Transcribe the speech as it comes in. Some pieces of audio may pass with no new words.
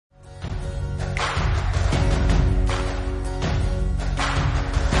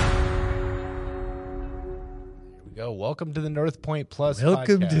go. Welcome to the Northpointe Plus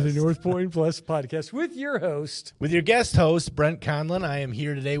Welcome podcast. to the Northpointe Plus podcast with your host. With your guest host, Brent Conlon. I am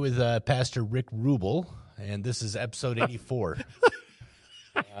here today with Pastor Rick Rubel, and this is episode 84.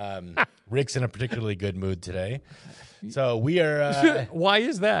 Rick's in a particularly good mood today. So we are... Why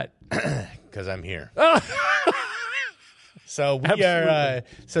is that? Because I'm here. So we are...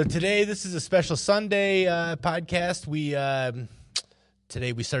 so today, this is a special Sunday podcast.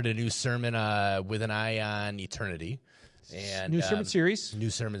 Today we started a new sermon with an eye on eternity, and New sermon series. New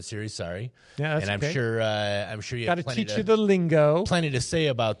sermon series. Sorry, Yeah, that's and okay. I'm sure you Got have to teach you the lingo. plenty to say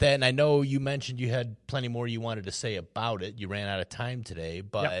about that. And I know you mentioned you had plenty more you wanted to say about it. You ran out of time today,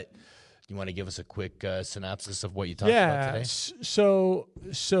 but you want to give us a quick synopsis of what you talked about today? So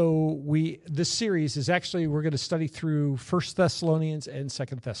this series is actually we're going to study through 1 Thessalonians and 2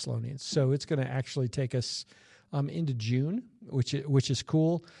 Thessalonians. So it's going to actually take us into June, which is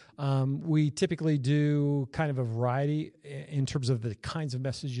cool. We typically do kind of a variety in terms of the kinds of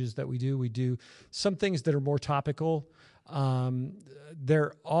messages that we do. We do some things that are more topical.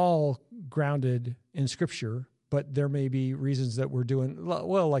 They're all grounded in Scripture, but there may be reasons that we're doing,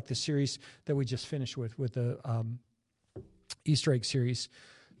 well, like the series that we just finished with the Easter egg series.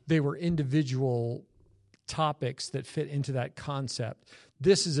 They were individual topics that fit into that concept.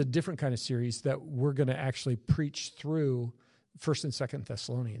 This is a different kind of series that we're going to actually preach through 1 and 2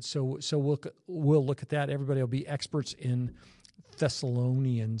 Thessalonians. So we'll look at that. Everybody will be experts in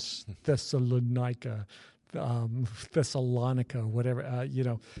Thessalonians, Thessalonica, Thessalonica, whatever.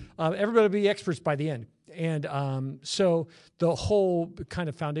 Everybody will be experts by the end. And so the whole kind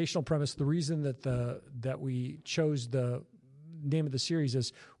of foundational premise, the reason that we chose the name of the series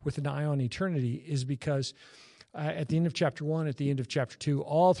is With an Eye on Eternity is because at the end of chapter 1, at the end of chapter 2,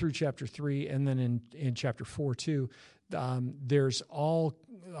 all through chapter 3, and then in chapter 4 too, there's all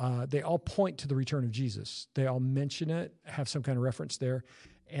they all point to the return of Jesus. They all mention it, have some kind of reference there.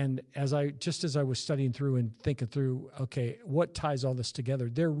 And as I was studying through and thinking through, okay, what ties all this together?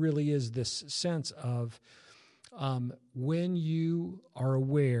 There really is this sense of when you are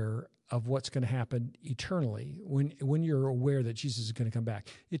aware of what's going to happen eternally, when you're aware that Jesus is going to come back,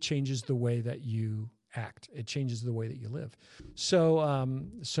 it changes the way that you act. It changes the way that you live. So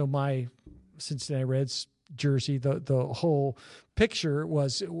my Cincinnati Reds jersey, the whole picture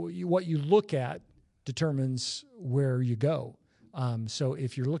was what you look at determines where you go. So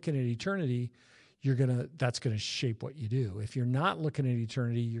if you're looking at eternity, that's going to shape what you do. If you're not looking at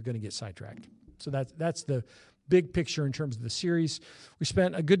eternity, you're going to get sidetracked. So that's the big picture in terms of the series. We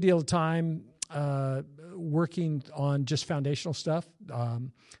spent a good deal of time working on just foundational stuff.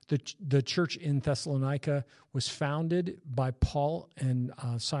 The church in Thessalonica was founded by Paul and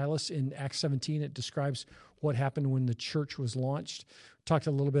Silas in Acts 17. It describes what happened when the church was launched. Talked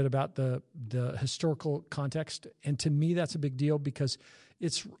a little bit about the historical context, and to me that's a big deal because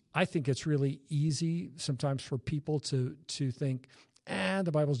I think it's really easy sometimes for people to think,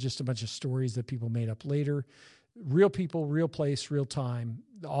 the Bible's just a bunch of stories that people made up later. Real people, real place, real time.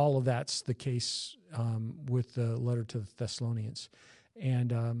 All of that's the case with the letter to the Thessalonians,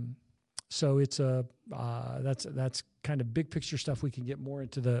 and so it's that's kind of big picture stuff. We can get more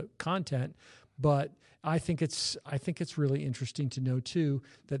into the content, but I think it's really interesting to know too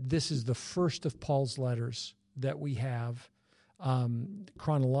that this is the first of Paul's letters that we have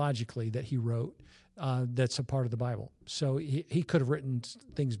chronologically that he wrote. That's a part of the Bible. So he could have written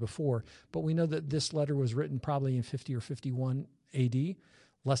things before, but we know that this letter was written probably in 50 or 51 AD,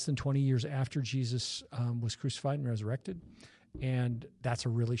 less than 20 years after Jesus was crucified and resurrected. And that's a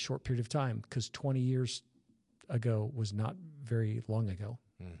really short period of time because 20 years ago was not very long ago.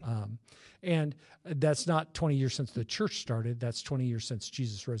 Mm-hmm. And that's not 20 years since the church started. That's 20 years since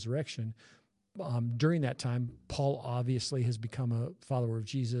Jesus' resurrection. During that time, Paul obviously has become a follower of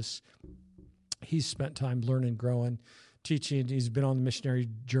Jesus. He's spent time learning, growing, teaching. He's been on the missionary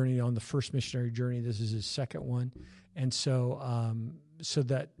journey, on the first missionary journey. This is his second one. And so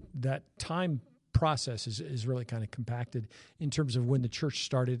that time process is really kind of compacted in terms of when the church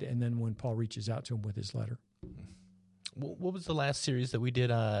started and then when Paul reaches out to him with his letter. What was the last series that we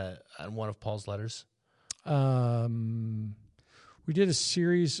did on one of Paul's letters? We did a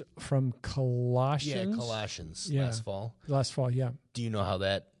series from Colossians. Yeah, Colossians last fall. Last fall, yeah. Do you know how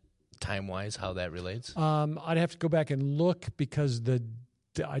that, time-wise, how that relates? I'd have to go back and look because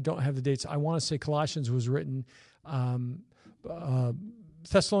I don't have the dates. I want to say Colossians was written,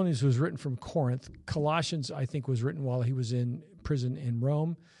 Thessalonians was written from Corinth. Colossians, I think, was written while he was in prison in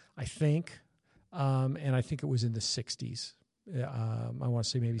Rome, I think. And I think it was in the 60s. I want to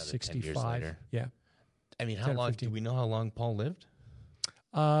say maybe Another 65. 10 years later. Yeah. I mean, how long? Do we know how long Paul lived?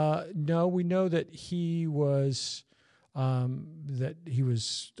 No, we know that he was that he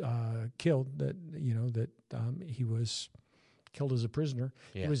was killed. That he was killed as a prisoner.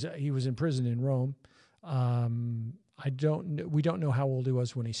 Yeah. He was in prison in Rome. We don't know how old he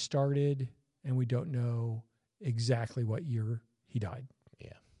was when he started, and we don't know exactly what year he died.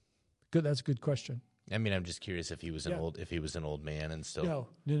 Yeah. Good. That's a good question. I mean, I'm just curious if he was an old man and still.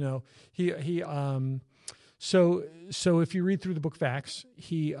 No. So if you read through the book of Acts,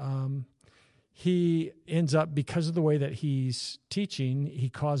 he ends up, because of the way that he's teaching, he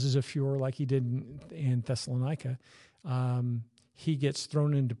causes a furor like he did in Thessalonica. He gets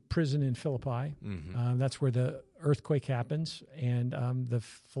thrown into prison in Philippi. Mm-hmm. That's where the earthquake happens, and the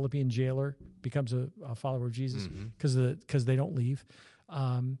Philippian jailer becomes a follower of Jesus because they don't leave.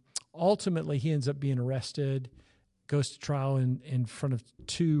 Ultimately, he ends up being arrested, goes to trial in front of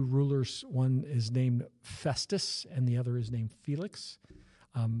two rulers. One is named Festus, and the other is named Felix.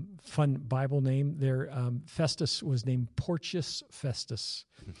 Fun Bible name there. Festus was named Porcius Festus.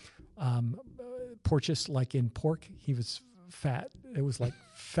 Porcius, like in pork, he was fat. It was like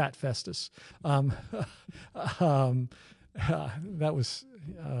Fat Festus. That was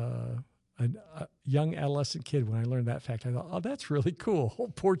a young adolescent kid when I learned that fact. I thought, oh, that's really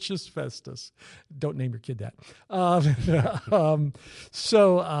cool. Porcius Festus. Don't name your kid that.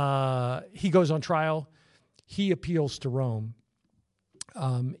 So he goes on trial. He appeals to Rome.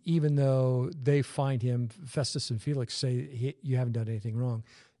 Even though they find him, Festus and Felix say, you haven't done anything wrong.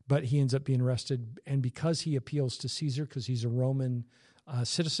 But he ends up being arrested. And because he appeals to Caesar, because he's a Roman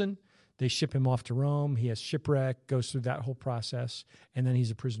citizen, they ship him off to Rome. He has shipwreck, goes through that whole process. And then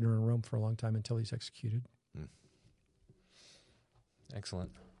he's a prisoner in Rome for a long time until he's executed.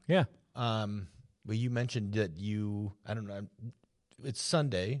 Excellent. Yeah. Well, you mentioned that I don't know, it's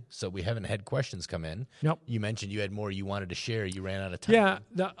Sunday, so we haven't had questions come in. Nope. You mentioned you had more you wanted to share. You ran out of time. Yeah.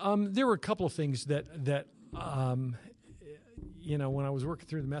 There were a couple of things that when I was working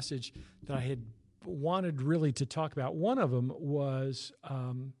through the message that I had wanted really to talk about. One of them was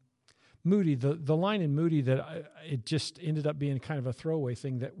Moody, the line in Moody that it just ended up being kind of a throwaway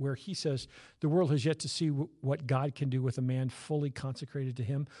thing, that where he says, the world has yet to see what God can do with a man fully consecrated to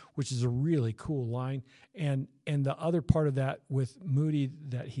him, which is a really cool line. And the other part of that with Moody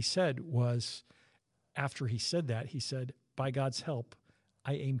that he said was, after he said that, he said, by God's help,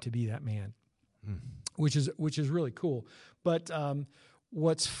 I aim to be that man, which is really cool. But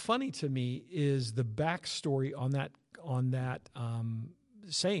what's funny to me is the backstory on that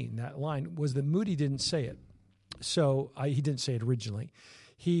saying, that line, was that Moody didn't say it. So he didn't say it originally.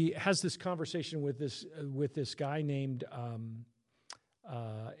 He has this conversation with this guy named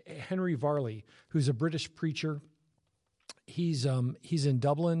Henry Varley, who's a British preacher. He's in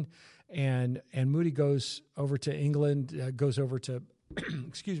Dublin, and Moody goes over to England, goes over to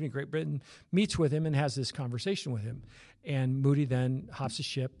Great Britain, meets with him and has this conversation with him. And Moody then hops a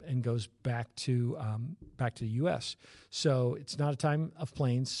ship and goes back to the U.S. So it's not a time of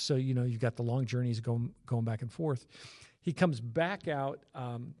planes. So, you've got the long journeys going back and forth. He comes back out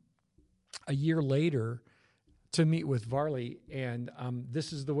a year later to meet with Varley, and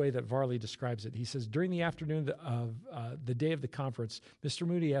this is the way that Varley describes it. He says, during the afternoon of the day of the conference, Mr.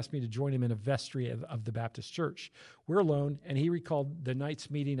 Moody asked me to join him in a vestry of the Baptist church. We're alone, and he recalled the night's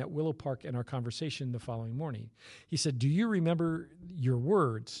meeting at Willow Park and our conversation the following morning. He said, do you remember your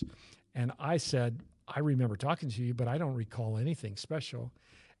words? And I said, I remember talking to you, but I don't recall anything special.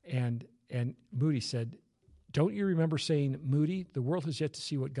 And Moody said, don't you remember saying, Moody, the world has yet to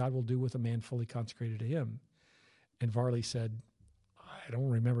see what God will do with a man fully consecrated to him? And Varley said, I don't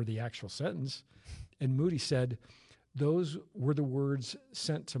remember the actual sentence. And Moody said, those were the words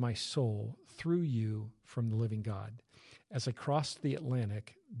sent to my soul through you from the living God. As I crossed the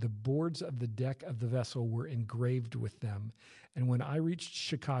Atlantic, the boards of the deck of the vessel were engraved with them. And when I reached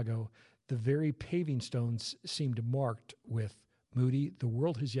Chicago, the very paving stones seemed marked with, Moody, the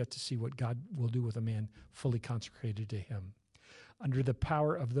world has yet to see what God will do with a man fully consecrated to him. Under the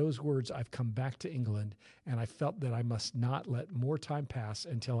power of those words, I've come back to England, and I felt that I must not let more time pass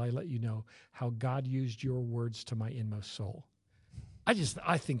until I let you know how God used your words to my inmost soul. I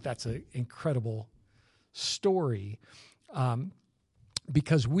think that's an incredible story,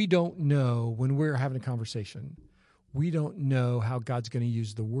 because we don't know, when we're having a conversation, we don't know how God's going to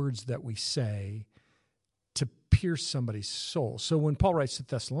use the words that we say to pierce somebody's soul. So when Paul writes to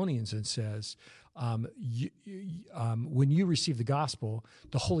Thessalonians and says, when you receive the gospel,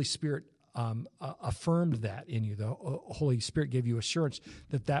 the Holy Spirit affirmed that in you. The Holy Spirit gave you assurance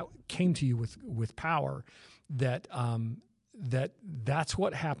that came to you with power. That's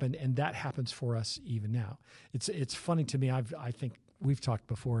what happened, and that happens for us even now. It's funny to me. I think we've talked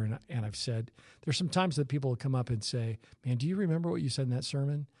before, and I've said there's some times that people will come up and say, "Man, do you remember what you said in that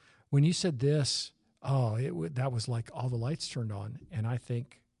sermon? When you said this, that was like all the lights turned on." And I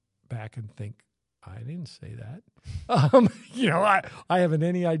think back and think, I didn't say that. I haven't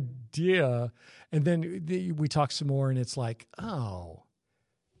any idea. And then we talk some more, and it's like, oh,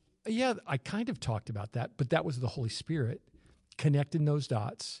 yeah, I kind of talked about that, but that was the Holy Spirit connecting those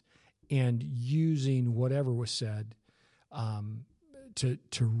dots and using whatever was said to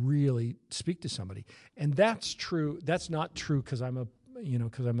really speak to somebody. And that's true. That's not true because I'm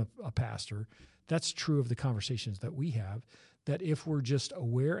a pastor. That's true of the conversations that we have, that if we're just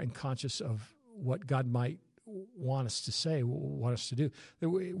aware and conscious of what God might want us to say, want us to do, that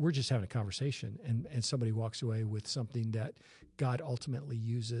we're just having a conversation, and somebody walks away with something that God ultimately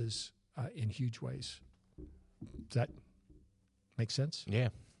uses in huge ways. Does that make sense? Yeah.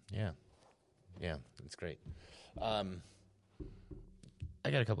 That's great. I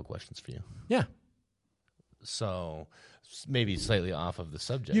got a couple questions for you. Yeah. So maybe slightly off of the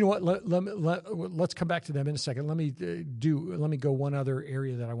subject. You know what? Let's come back to them in a second. Let me go one other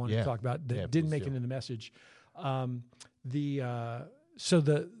area that I wanted to talk about that didn't make it in the message. So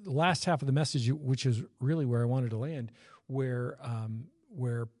the last half of the message, which is really where I wanted to land, where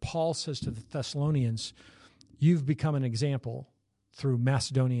Paul says to the Thessalonians, "You've become an example through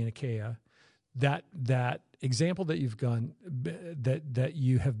Macedonia and Achaia." That example that you've gone, that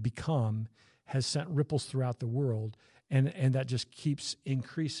you have become, has sent ripples throughout the world, and that just keeps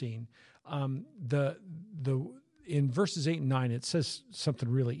increasing. In verses 8 and 9, it says something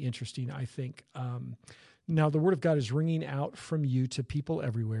really interesting, I think. Now the word of God is ringing out from you to people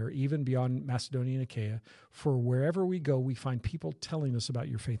everywhere, even beyond Macedonia and Achaia. For wherever we go, we find people telling us about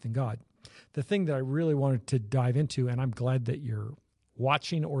your faith in God. The thing that I really wanted to dive into, and I'm glad that you're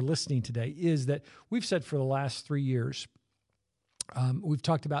watching or listening today, is that we've said for the last 3 years, we've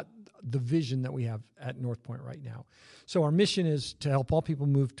talked about the vision that we have at Northpointe right now. So our mission is to help all people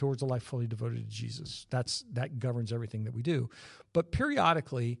move towards a life fully devoted to Jesus. That governs everything that we do. But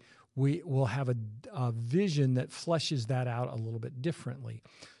periodically, we will have a vision that fleshes that out a little bit differently.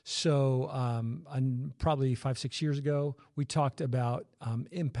 So probably 5-6 years ago, we talked about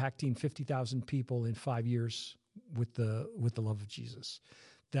impacting 50,000 people in 5 years with the love of Jesus.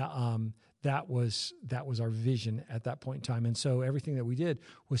 That was our vision at that point in time. And so everything that we did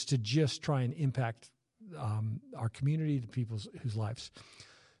was to just try and impact our community, the people whose lives.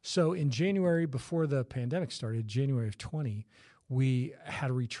 So in January, before the pandemic started, January of 20, we had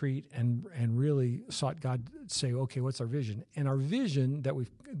a retreat and really sought God to say, okay, what's our vision? And our vision that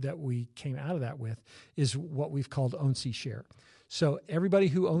we came out of that with is what we've called Own, See, Share. So everybody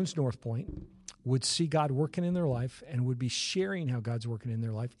who owns Northpointe would see God working in their life and would be sharing how God's working in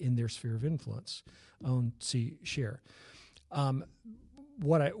their life in their sphere of influence. Own, see, share.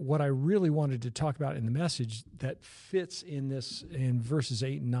 What I really wanted to talk about in the message that fits in verses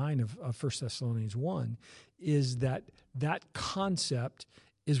 8 and 9 of 1 Thessalonians 1 is that concept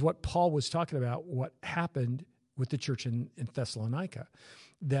is what Paul was talking about, what happened with the church in Thessalonica,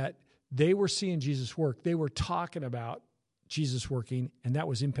 that they were seeing Jesus work. They were talking about Jesus working, and that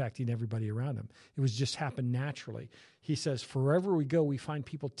was impacting everybody around him. It was just happened naturally. He says, wherever we go, we find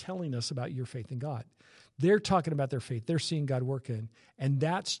people telling us about your faith in God. They're talking about their faith. They're seeing God working, and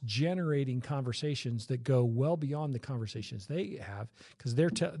that's generating conversations that go well beyond the conversations they have, because they're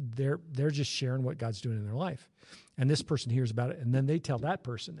just sharing what God's doing in their life. And this person hears about it, and then they tell that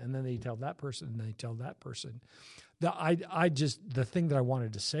person, and then they tell that person, and they tell that person. The thing that I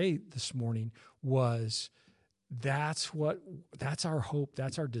wanted to say this morning was, that's our hope,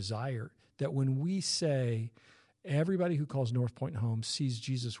 that's our desire, that when we say everybody who calls Northpointe home sees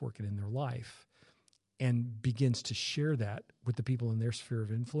Jesus working in their life and begins to share that with the people in their sphere of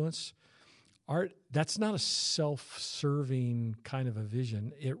influence, that's not a self-serving kind of a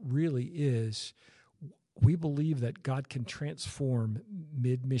vision. It really is. We believe that God can transform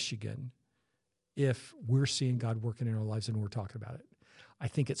mid-Michigan if we're seeing God working in our lives and we're talking about it. I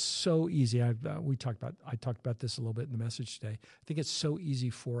think it's so easy. I talked about this a little bit in the message today. I think it's so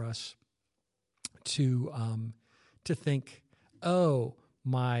easy for us to think, oh,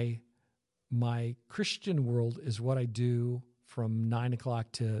 my Christian world is what I do from 9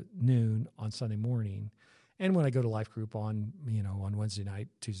 o'clock to noon on Sunday morning, and when I go to life group on Wednesday night,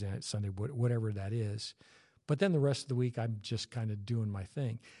 Tuesday night, Sunday, whatever that is. But then the rest of the week, I'm just kind of doing my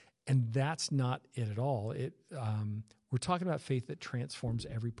thing, and that's not it at all. We're talking about faith that transforms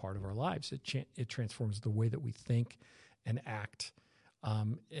every part of our lives. It transforms the way that we think and act.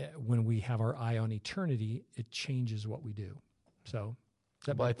 When we have our eye on eternity, it changes what we do. So,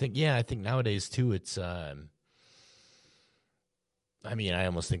 I think nowadays too, it's I mean, I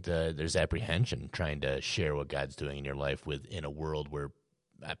almost think that there's apprehension trying to share what God's doing in your life in a world where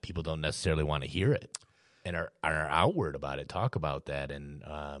people don't necessarily want to hear it and are outward about it, talk about that, and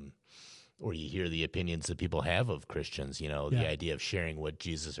or you hear the opinions that people have of Christians. The idea of sharing what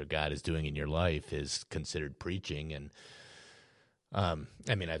Jesus or God is doing in your life is considered preaching, and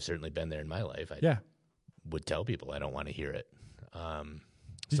I mean, I've certainly been there in my life. I would tell people I don't want to hear it.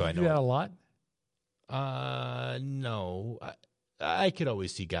 Did you do that a lot? No. I could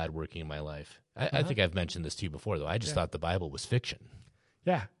always see God working in my life. I think I've mentioned this to you before, though. I just thought the Bible was fiction.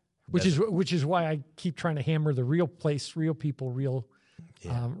 Yeah, which is why I keep trying to hammer the real place, real people, real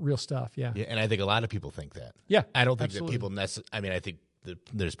stuff. Yeah, and I think a lot of people think that. Yeah, I don't think absolutely. that people I mean, I think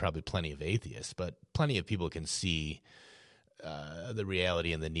there's probably plenty of atheists, but plenty of people can see the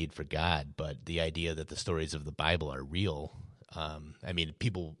reality and the need for God. But the idea that the stories of the Bible are real, I mean,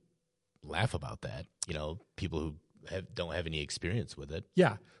 people laugh about that. People who don't have any experience with it.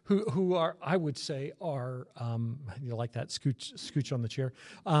 Yeah, who are, I would say, are you like that scooch on the chair?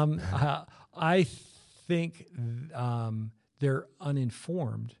 I think they're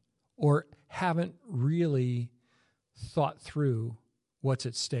uninformed or haven't really thought through what's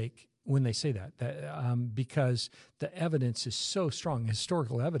at stake when they say that because the evidence is so strong,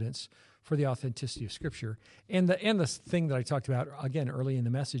 historical evidence for the authenticity of Scripture, and the thing that I talked about again early in the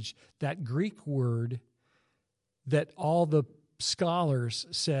message, that Greek word that all the scholars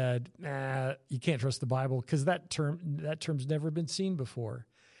said, you can't trust the Bible because that term's never been seen before.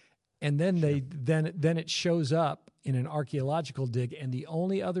 And then then it shows up in an archaeological dig, and the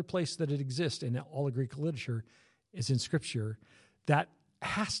only other place that it exists in all of Greek literature is in Scripture. That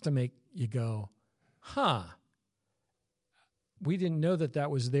has to make you go, we didn't know that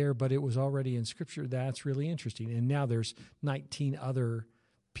was there, but it was already in Scripture. That's really interesting. And now there's 19 other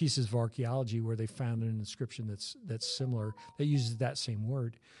pieces of archaeology where they found an inscription that's similar, that uses that same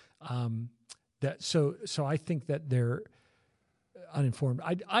word. So I think that they're uninformed.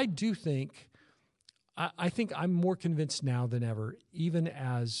 I do think, I think I'm more convinced now than ever, even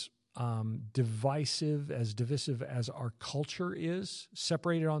as divisive as our culture is,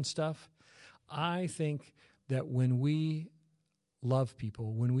 separated on stuff. I think that when we love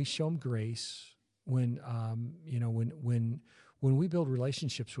people, when we show them grace, when we build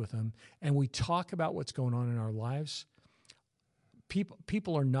relationships with them and we talk about what's going on in our lives,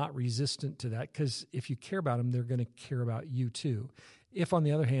 people are not resistant to that, because if you care about them, they're going to care about you too. If, on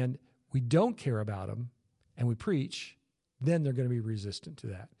the other hand, we don't care about them and we preach, then they're going to be resistant to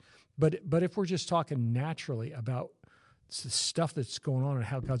that. But if we're just talking naturally about the stuff that's going on and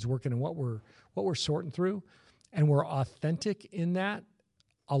how God's working and what we're sorting through, and we're authentic in that,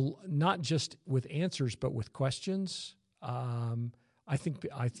 not just with answers but with questions, I think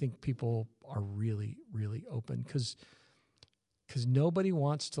people are really, really open, because nobody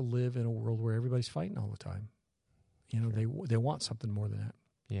wants to live in a world where everybody's fighting all the time. They want something more than that.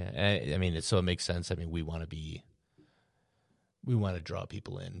 Yeah, I mean, it makes sense. I mean, we want to draw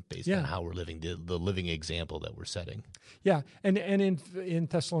people in based on how we're living, the living example that we're setting. Yeah, and in 1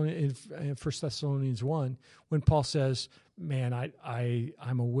 Thessalonians 1, when Paul says, "Man,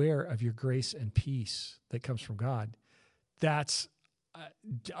 I'm aware of your grace and peace that comes from God," that's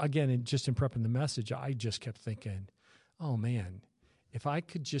again, just in prepping the message, I just kept thinking, "Oh man, if I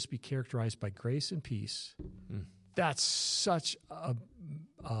could just be characterized by grace and peace." That's such a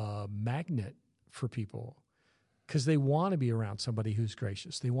magnet for people, because they want to be around somebody who's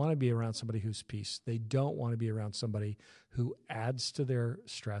gracious. They want to be around somebody who's peace. They don't want to be around somebody who adds to their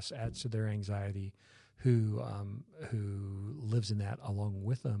stress, adds to their anxiety, who lives in that along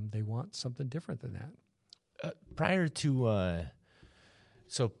with them. They want something different than that. Prior to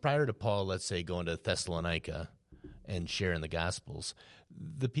Paul, let's say, going to Thessalonica and sharing the Gospels,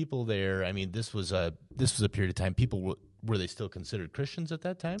 the people there, I mean, this was a period of time. People were they still considered Christians at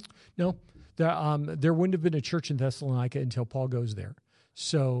that time? No, there wouldn't have been a church in Thessalonica until Paul goes there.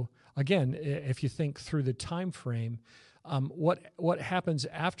 So again, if you think through the time frame, what happens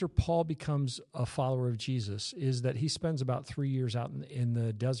after Paul becomes a follower of Jesus is that he spends about 3 years out in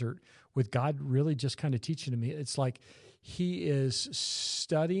the desert with God, really just kind of teaching him. It's like he is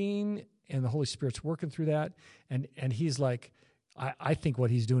studying and the Holy Spirit's working through that. And he's like, I think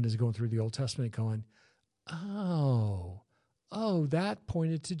what he's doing is going through the Old Testament going, oh, that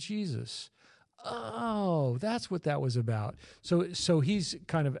pointed to Jesus. Oh, that's what that was about. So he's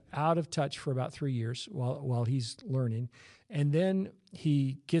kind of out of touch for about 3 years while he's learning. And then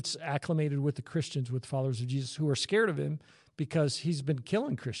he gets acclimated with the Christians, with followers of Jesus, who are scared of him because he's been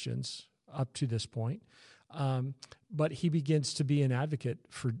killing Christians up to this point. But he begins to be an advocate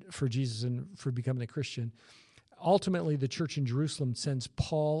for Jesus and for becoming a Christian. ultimately, the church in Jerusalem sends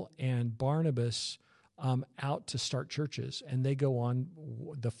Paul and Barnabas out to start churches, and they go on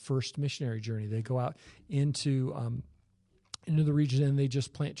the first missionary journey. They go out into the region, and they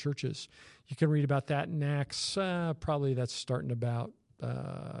just plant churches. You can read about that in Acts. Probably that's starting about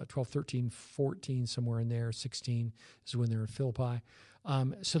 12, 13, 14, somewhere in there. 16 is when they're in Philippi.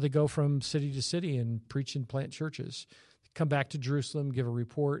 So they go from city to city and preach and plant churches. Come back to Jerusalem, give a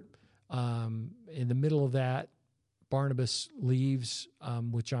report. In the middle of that, Barnabas leaves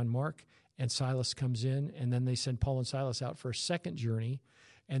with John Mark, and Silas comes in, and then they send Paul and Silas out for a second journey,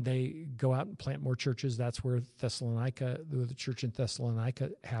 and they go out and plant more churches. That's where the church in Thessalonica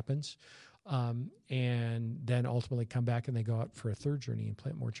happens. And then ultimately come back, and they go out for a third journey and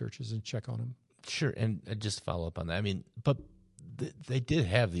plant more churches and check on them. Sure, and just follow up on that. I mean, but they did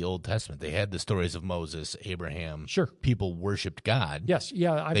have the Old Testament. They had the stories of Moses, Abraham. Sure. People worshipped God. Yes,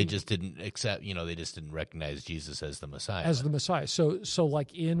 yeah. They just didn't accept, they just didn't recognize Jesus as the Messiah. As the Messiah. So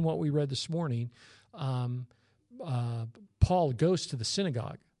like in what we read this morning, Paul goes to the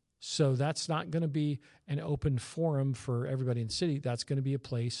synagogue. So that's not going to be an open forum for everybody in the city. That's going to be a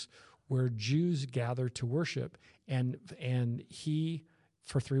place where Jews gather to worship. And he,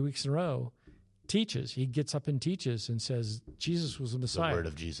 for 3 weeks in a row, teaches. He gets up and teaches and says, Jesus was the Messiah. The word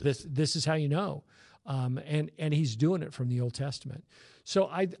of Jesus. This is how you know. And he's doing it from the Old Testament. So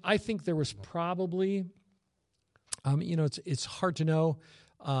I think there was probably, it's hard to know.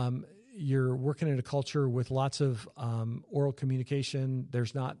 You're working in a culture with lots of oral communication.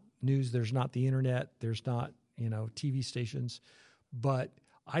 There's not news. There's not the internet. There's not, TV stations. But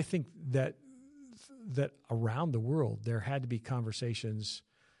I think that around the world, there had to be conversations.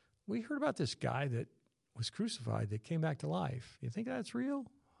 We heard about this guy that was crucified that came back to life. You think that's real?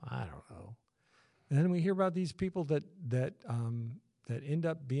 I don't know. And then we hear about these people that end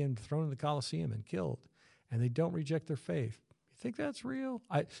up being thrown in the Colosseum and killed, and they don't reject their faith. You think that's real?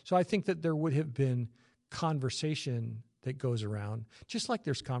 So I think that there would have been conversation that goes around, just like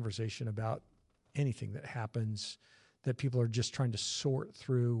there's conversation about anything that happens that people are just trying to sort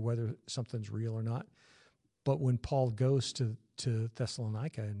through whether something's real or not. But when Paul goes to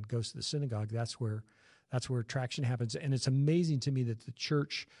Thessalonica and goes to the synagogue, that's where traction happens. And it's amazing to me that the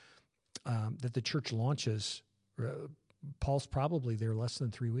church launches. Paul's probably there less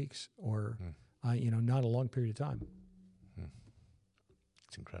than 3 weeks, or not a long period of time.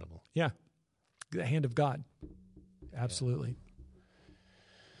 It's incredible. Yeah, the hand of God, absolutely.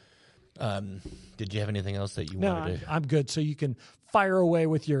 Did you have anything else that you wanted to? No, I'm good. So you can fire away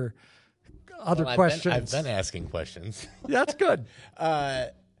with your other questions. I've been asking questions. That's good.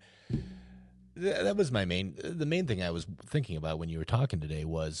 That was the main thing I was thinking about when you were talking today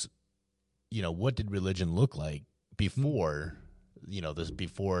was, what did religion look like before,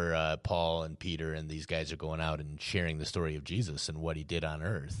 before Paul and Peter and these guys are going out and sharing the story of Jesus and what he did on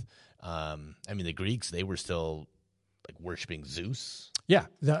earth. The Greeks, they were still like worshiping Zeus. Yeah,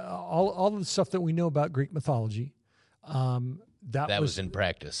 all of the stuff that we know about Greek mythology, that was in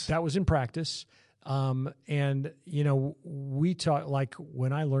practice. That was in practice. And, we taught, like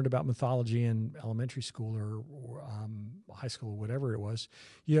when I learned about mythology in elementary school or high school, whatever it was,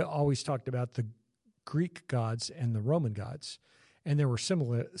 you always talked about the Greek gods and the Roman gods. And there were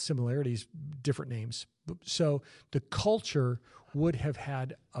similarities, different names. So the culture would have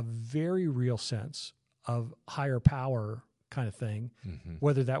had a very real sense of higher power kind of thing,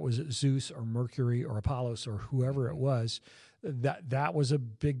 whether that was Zeus or Mercury or Apollos or whoever it was. That was a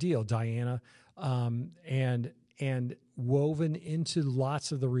big deal. Diana, and woven into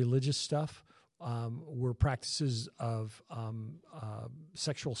lots of the religious stuff were practices of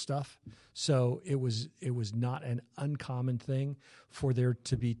sexual stuff. So it was not an uncommon thing for there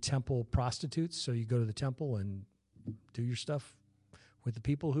to be temple prostitutes. So you go to the temple and do your stuff with the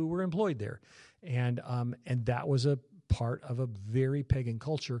people who were employed there, and that was a part of a very pagan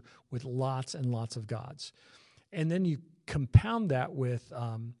culture with lots and lots of gods. And then you compound that with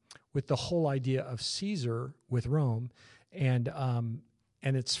the whole idea of Caesar with Rome, and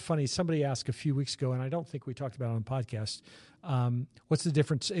it's funny. Somebody asked a few weeks ago, and I don't think we talked about it on the podcast. What's the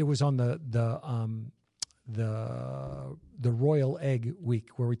difference? It was on the Royal Egg Week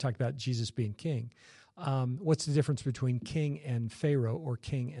where we talked about Jesus being king. What's the difference between king and Pharaoh or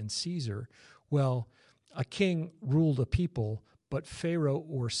king and Caesar? Well, a king ruled a people, but Pharaoh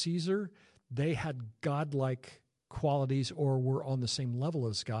or Caesar, they had godlike qualities or were on the same level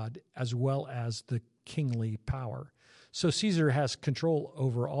as God, as well as the kingly power. So Caesar has control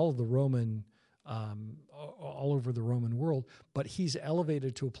over all of the Roman, all over the Roman world, but he's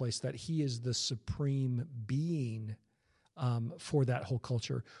elevated to a place that he is the supreme being for that whole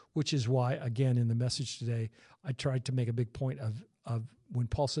culture, which is why, again, in the message today, I tried to make a big point of when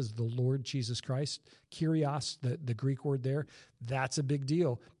Paul says the Lord Jesus Christ, Kyrios, the Greek word there, that's a big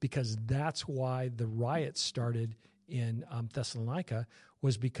deal, because that's why the riots started in Thessalonica,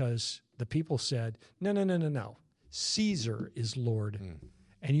 was because the people said, no, Caesar is Lord.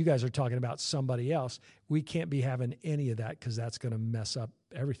 And you guys are talking about somebody else. We can't be having any of that, because that's going to mess up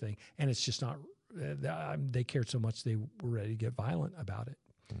everything. And it's just not, they cared so much they were ready to get violent about it.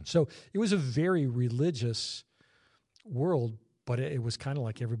 So it was a very religious world, but it was kind of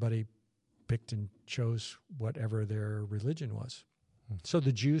like everybody picked and chose whatever their religion was. So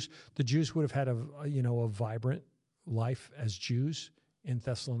the Jews would have had a vibrant life as Jews in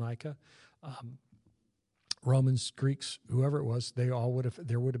Thessalonica. Romans, Greeks, whoever it was, there would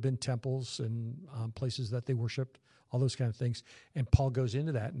have been temples and places that they worshiped, all those kind of things. And Paul goes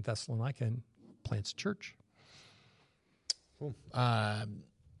into that in Thessalonica and plants a church. Cool.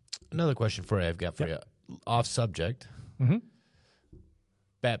 Another question for you I've got for you. Off subject. Mm-hmm.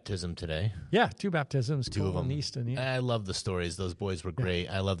 Baptism today. Yeah, 2 baptisms. Two of them. In Easton, yeah. I love the stories. Those boys were great.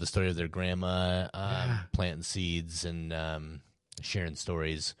 I love the story of their grandma planting seeds and sharing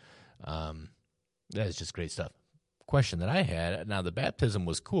stories. That's just great stuff. Question that I had, now the baptism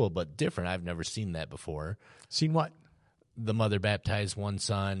was cool, but different. I've never seen that before. Seen what? The mother baptized one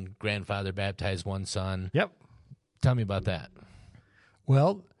son, grandfather baptized one son. Yep. Tell me about that.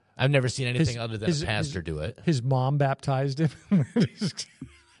 Well, I've never seen anything other than a pastor do it. His mom baptized him.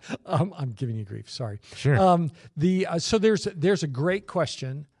 I'm giving you grief. Sorry. Sure. So there's a great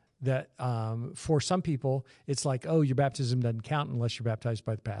question that for some people it's like, oh, your baptism doesn't count unless you're baptized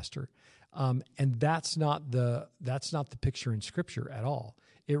by the pastor, and that's not the picture in Scripture at all.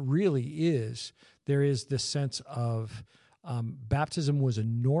 It really is. There is this sense of baptism was a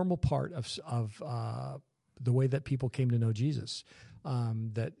normal part of the way that people came to know Jesus.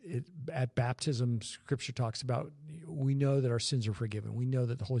 At baptism, Scripture talks about, we know that our sins are forgiven. We know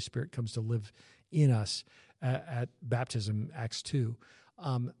that the Holy Spirit comes to live in us at baptism, Acts 2.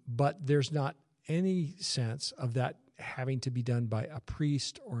 But there's not any sense of that having to be done by a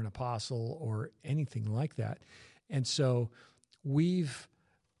priest or an apostle or anything like that. And so we've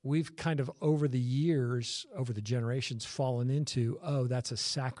kind of over the years, over the generations, fallen into, oh, that's a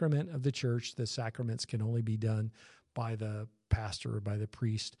sacrament of the church. The sacraments can only be done by the pastor or by the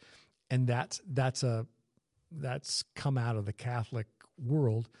priest, and that's come out of the Catholic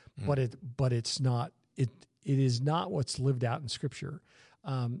world, but it's not. It is not what's lived out in Scripture.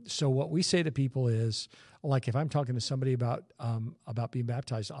 So what we say to people is, like, if I'm talking to somebody about being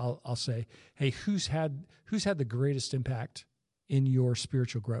baptized, I'll say, hey, who's had the greatest impact in your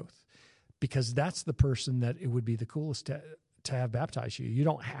spiritual growth? Because that's the person that it would be the coolest to have baptized you. You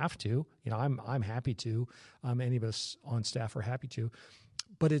don't have to. I'm happy to. Any of us on staff are happy to.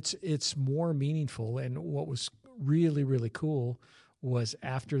 But it's more meaningful. And what was really, really cool was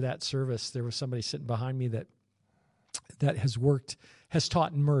after that service, there was somebody sitting behind me that has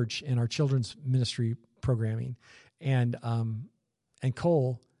taught in Merge in our children's ministry programming. And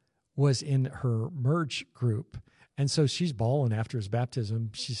Cole was in her Merge group. And so she's bawling after his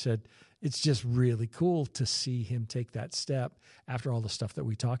baptism. She said, it's just really cool to see him take that step after all the stuff that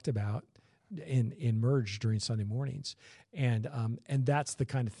we talked about in Merge during Sunday mornings. And that's the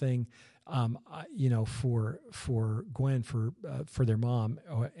kind of thing, for Gwen, for their mom,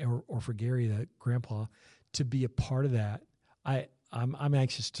 or for Gary, the grandpa, to be a part of that. I'm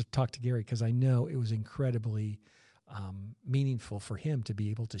anxious to talk to Gary, because I know it was incredibly meaningful for him to be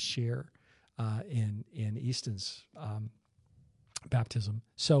able to share in Easton's baptism.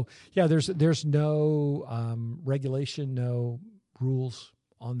 So yeah, there's no regulation, no rules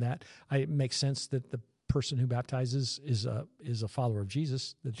on that. It makes sense that the person who baptizes is a follower of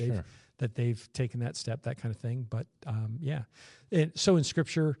Jesus, that they've taken that step, that kind of thing. But yeah, and so in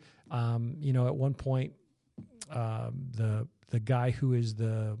Scripture, at one point, the guy who is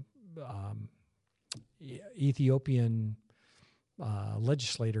the Ethiopian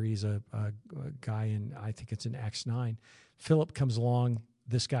legislator, he's a guy in, I think it's in Acts 9. Philip comes along.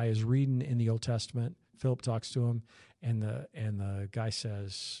 This guy is reading in the Old Testament. Philip talks to him, and the guy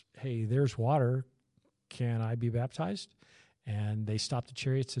says, "Hey, there's water. Can I be baptized?" And they stop the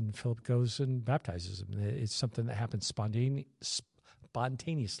chariots, and Philip goes and baptizes him. It's something that happens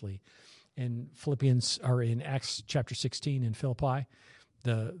spontaneously. In in Acts chapter 16 in Philippi,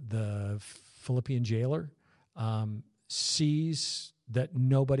 the Philippian jailer sees that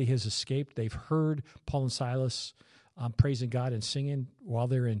nobody has escaped. They've heard Paul and Silas praising God and singing while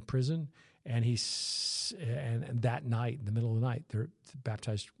they're in prison, and and that night, in the middle of the night, they're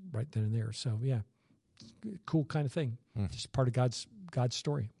baptized right then and there. So yeah, cool kind of thing. Just part of God's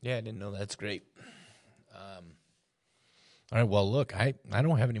story. Yeah, I didn't know. That's great. All right. Well, look, I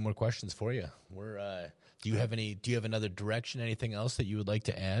don't have any more questions for you. Do you have another direction? Anything else that you would like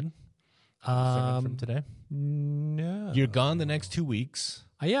to add from today? No. You're gone the next 2 weeks.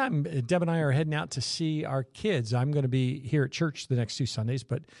 Yeah, Deb and I are heading out to see our kids. I'm going to be here at church the next 2 Sundays,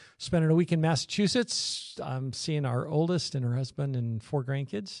 but spending a week in Massachusetts. I'm seeing our oldest and her husband and 4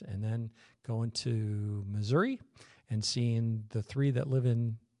 grandkids, and then going to Missouri and seeing the 3 that live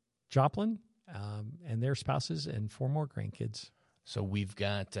in Joplin and their spouses and 4 more grandkids. So we've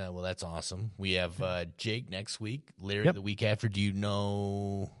got, that's awesome. We have Jake next week, Larry the week after. Do you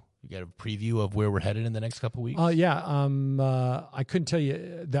know... You got a preview of where we're headed in the next couple of weeks? I couldn't tell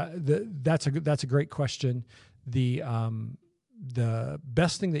you that's a great question. The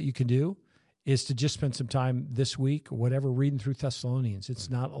best thing that you can do is to just spend some time this week, whatever, reading through Thessalonians. It's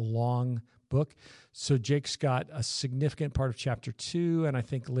not a long book. So Jake's got a significant part of chapter 2, and I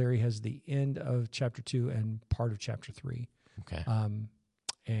think Larry has the end of chapter 2 and part of chapter 3. Okay.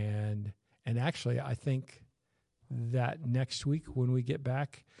 And actually, I think that next week when we get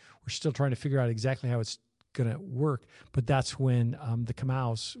back, we're still trying to figure out exactly how it's going to work. But that's when the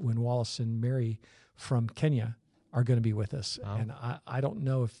Kamaus, when Wallace and Mary from Kenya are going to be with us. Oh. And I don't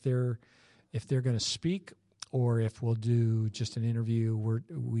know if they're going to speak or if we'll do just an interview.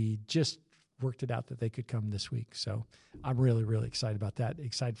 We just worked it out that they could come this week. So I'm really, really excited about that.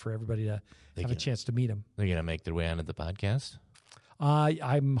 Excited for everybody to have a chance to meet them. They're going to make their way onto the podcast?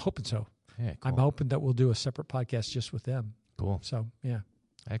 I'm hoping so. Yeah, cool. I'm hoping that we'll do a separate podcast just with them. Cool. So, yeah.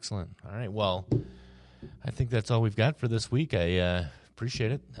 Excellent. All right. Well, I think that's all we've got for this week. I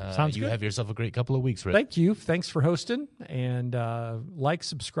appreciate it. Sounds good. You have yourself a great couple of weeks, Rick. Thank you. Thanks for hosting. And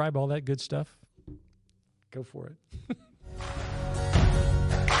subscribe, all that good stuff. Go for it.